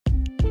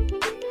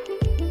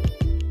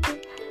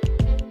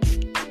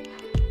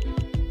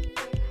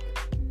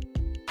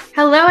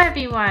Hello,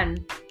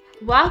 everyone.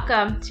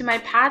 Welcome to my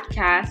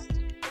podcast,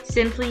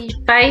 Simply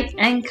Fight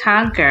and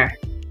Conquer.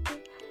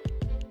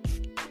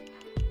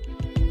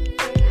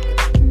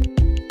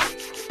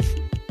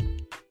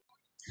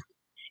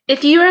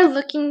 If you are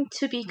looking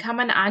to become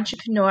an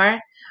entrepreneur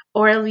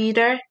or a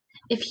leader,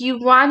 if you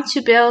want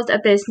to build a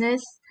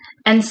business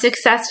and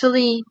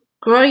successfully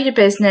grow your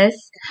business,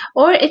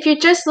 or if you're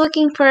just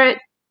looking for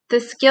the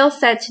skill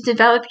set to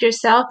develop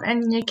yourself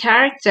and your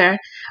character,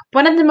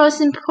 one of the most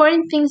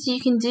important things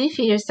you can do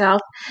for yourself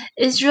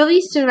is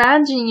really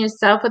surrounding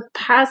yourself with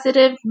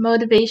positive,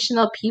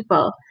 motivational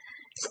people.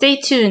 Stay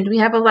tuned. We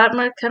have a lot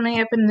more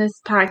coming up in this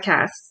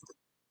podcast.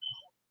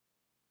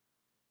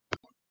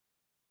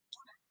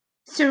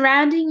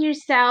 Surrounding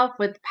yourself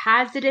with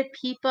positive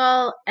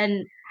people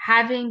and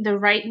having the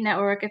right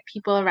network of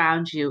people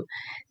around you.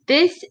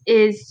 This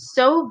is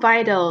so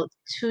vital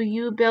to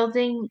you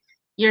building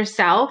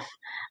yourself,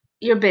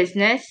 your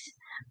business,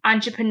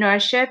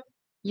 entrepreneurship,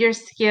 your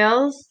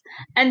skills,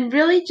 and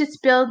really just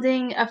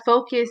building a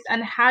focus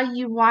on how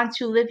you want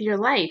to live your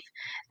life.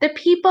 The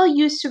people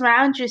you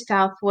surround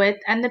yourself with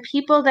and the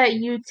people that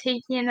you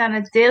take in on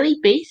a daily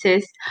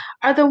basis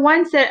are the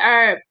ones that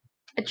are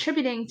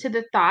attributing to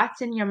the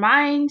thoughts in your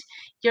mind,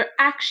 your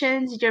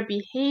actions, your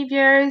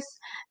behaviors,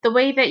 the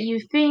way that you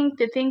think,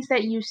 the things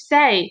that you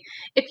say.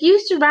 If you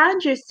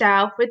surround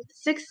yourself with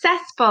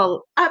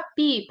successful,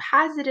 upbeat,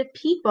 positive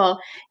people,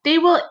 they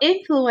will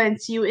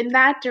influence you in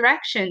that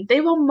direction.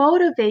 They will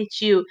motivate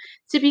you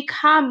to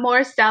become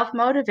more self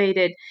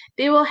motivated.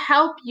 They will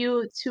help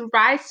you to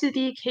rise to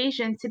the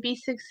occasion, to be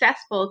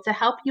successful, to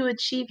help you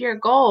achieve your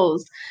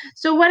goals.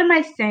 So, what am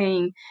I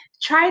saying?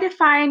 Try to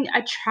find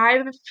a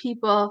tribe of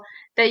people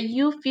that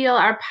you feel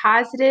are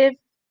positive,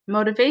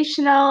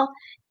 motivational,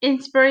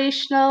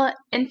 inspirational,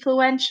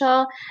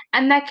 influential,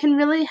 and that can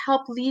really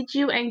help lead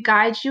you and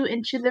guide you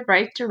into the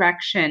right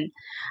direction.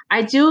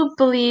 I do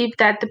believe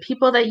that the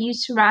people that you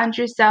surround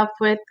yourself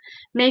with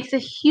makes a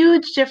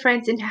huge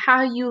difference in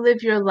how you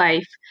live your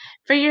life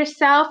for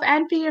yourself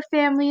and for your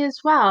family as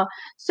well.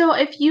 So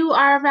if you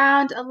are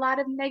around a lot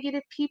of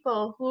negative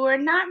people who are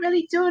not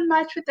really doing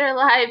much with their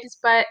lives,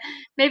 but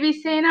maybe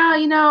saying, oh,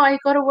 I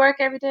go to work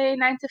every day,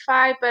 9 to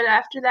 5, but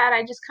after that,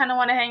 I just kind of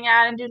want to hang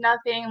out and do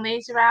nothing,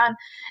 laze around.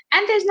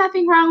 And there's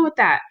nothing wrong with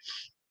that.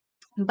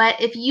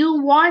 But if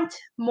you want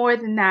more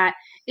than that,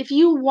 if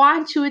you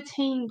want to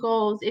attain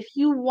goals, if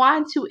you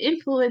want to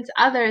influence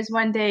others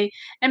one day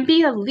and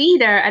be a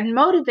leader and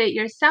motivate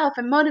yourself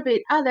and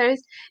motivate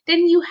others,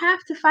 then you have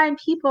to find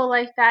people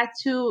like that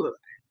to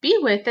be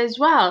with as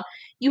well.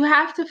 You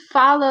have to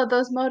follow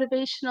those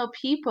motivational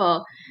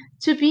people.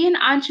 To be an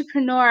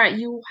entrepreneur,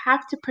 you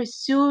have to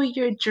pursue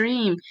your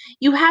dream.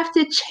 You have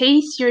to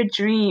chase your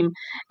dream,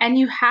 and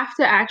you have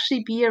to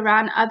actually be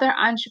around other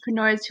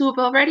entrepreneurs who have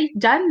already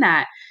done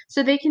that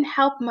so they can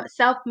help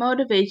self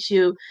motivate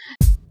you.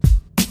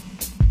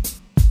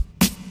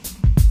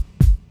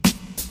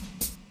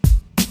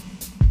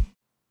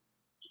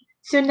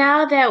 So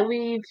now that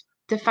we've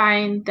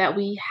defined that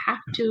we have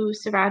to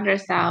surround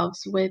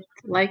ourselves with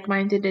like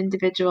minded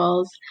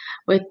individuals,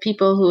 with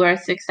people who are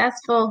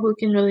successful, who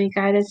can really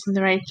guide us in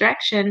the right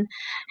direction,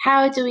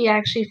 how do we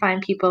actually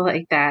find people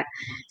like that?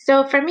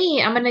 So for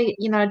me, I'm going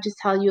to, just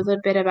tell you a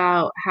little bit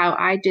about how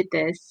I did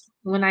this.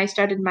 When I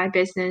started my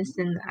business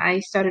and I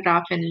started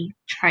off in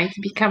trying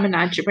to become an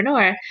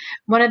entrepreneur,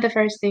 one of the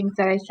first things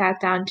that I sat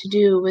down to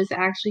do was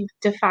actually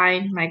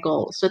define my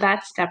goals. So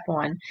that's step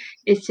one,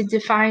 is to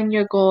define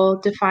your goal,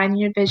 define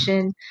your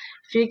vision,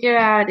 figure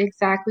out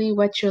exactly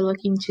what you're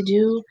looking to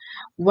do,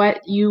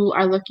 what you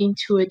are looking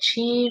to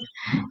achieve.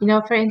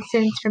 For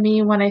instance, for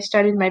me, when I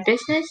started my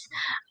business,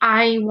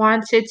 I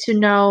wanted to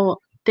know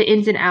the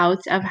ins and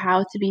outs of how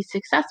to be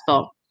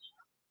successful.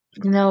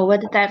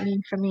 What did that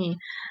mean for me?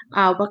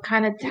 What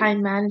kind of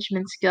time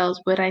management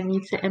skills would I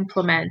need to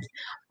implement?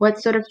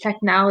 What sort of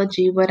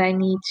technology would I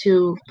need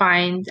to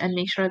find and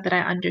make sure that I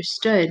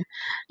understood?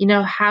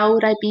 How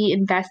would I be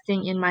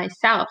investing in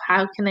myself?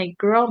 How can I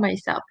grow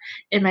myself?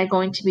 Am I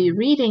going to be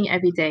reading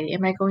every day?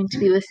 Am I going to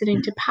be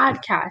listening to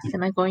podcasts?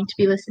 Am I going to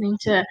be listening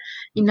to,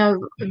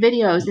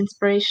 videos,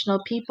 inspirational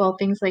people,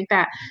 things like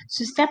that?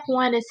 So step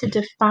one is to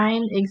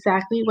define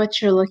exactly what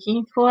you're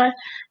looking for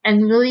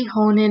and really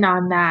hone in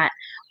on that.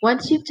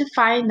 Once you've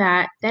defined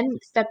that, then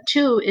step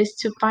two is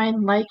to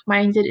find like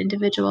minded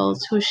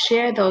individuals who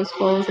share those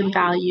goals and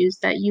values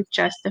that you've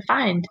just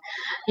defined.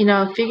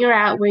 Figure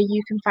out where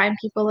you can find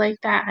people like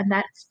that. And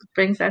that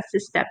brings us to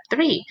step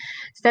three.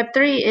 Step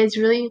three is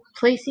really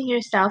placing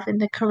yourself in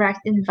the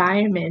correct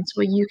environment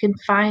where you can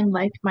find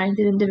like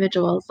minded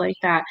individuals like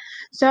that.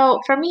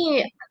 So for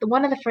me,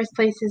 one of the first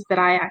places that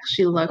I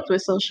actually looked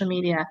was social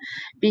media,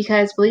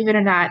 because believe it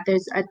or not,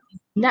 there's a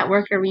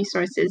network of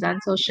resources on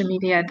social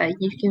media that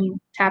you can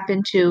tap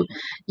into.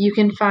 You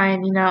can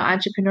find,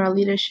 entrepreneur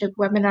leadership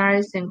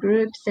webinars and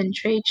groups and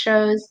trade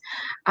shows.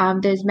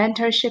 There's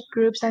mentorship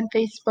groups on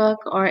Facebook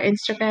or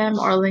Instagram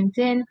or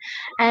LinkedIn.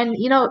 And,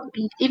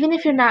 even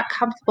if you're not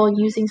comfortable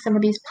using some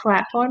of these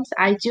platforms,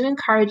 I do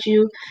encourage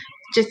you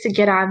just to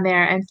get on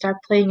there and start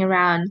playing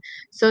around.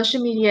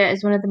 Social media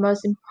is one of the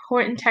most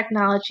important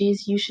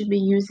technologies you should be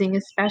using,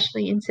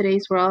 especially in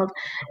today's world,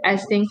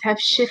 as things have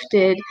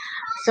shifted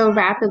so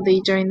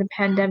rapidly during the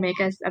pandemic,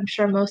 as I'm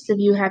sure most of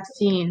you have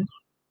seen.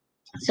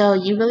 So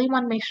you really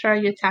want to make sure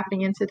you're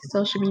tapping into the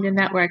social media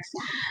networks.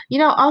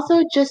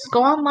 Also just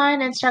go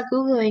online and start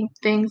Googling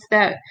things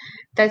that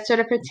sort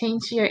of pertain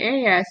to your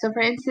area. So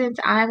for instance,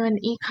 I'm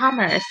in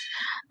e-commerce.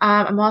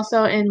 I'm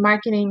also in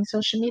marketing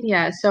social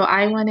media. So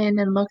I went in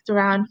and looked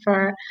around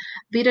for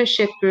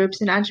leadership groups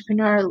and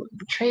entrepreneur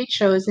trade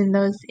shows in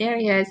those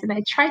areas. And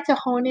I tried to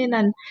hone in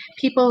on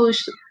people who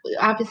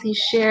obviously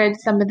shared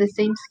some of the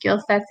same skill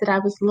sets that I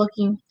was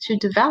looking to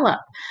develop.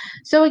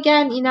 So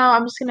again,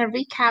 I'm just going to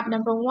recap.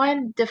 Number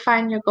one,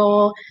 define your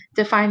goal,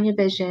 define your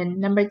vision.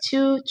 Number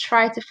two,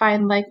 try to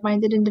find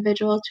like-minded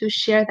individuals who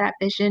share that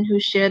vision, who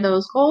share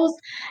those goals.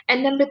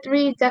 And number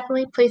three,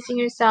 definitely placing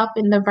yourself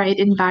in the right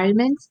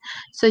environment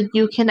so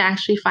you can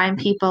actually find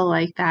people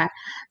like that.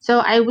 So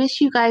I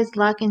wish you guys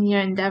luck in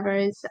your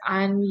endeavors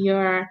on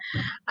your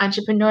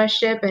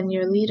entrepreneurship and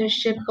your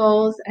leadership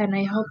goals. And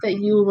I hope that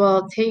you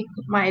will take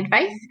my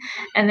advice.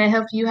 And I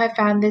hope you have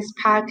found this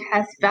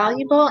podcast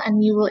valuable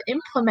and you will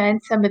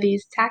implement some of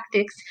these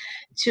tactics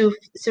to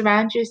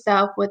surround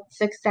yourself with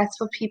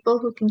successful people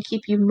who can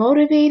keep you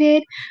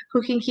motivated,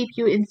 who can keep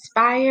you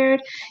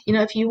inspired.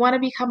 If you want to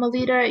become a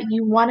leader,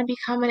 you want to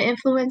become an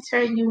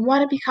influencer, you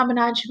want to become an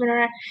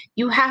entrepreneur,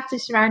 you have to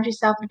surround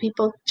yourself with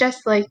people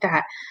just like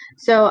that.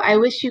 So I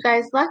wish you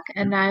guys luck,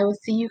 and I will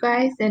see you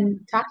guys and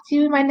talk to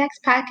you in my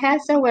next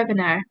podcast or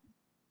webinar.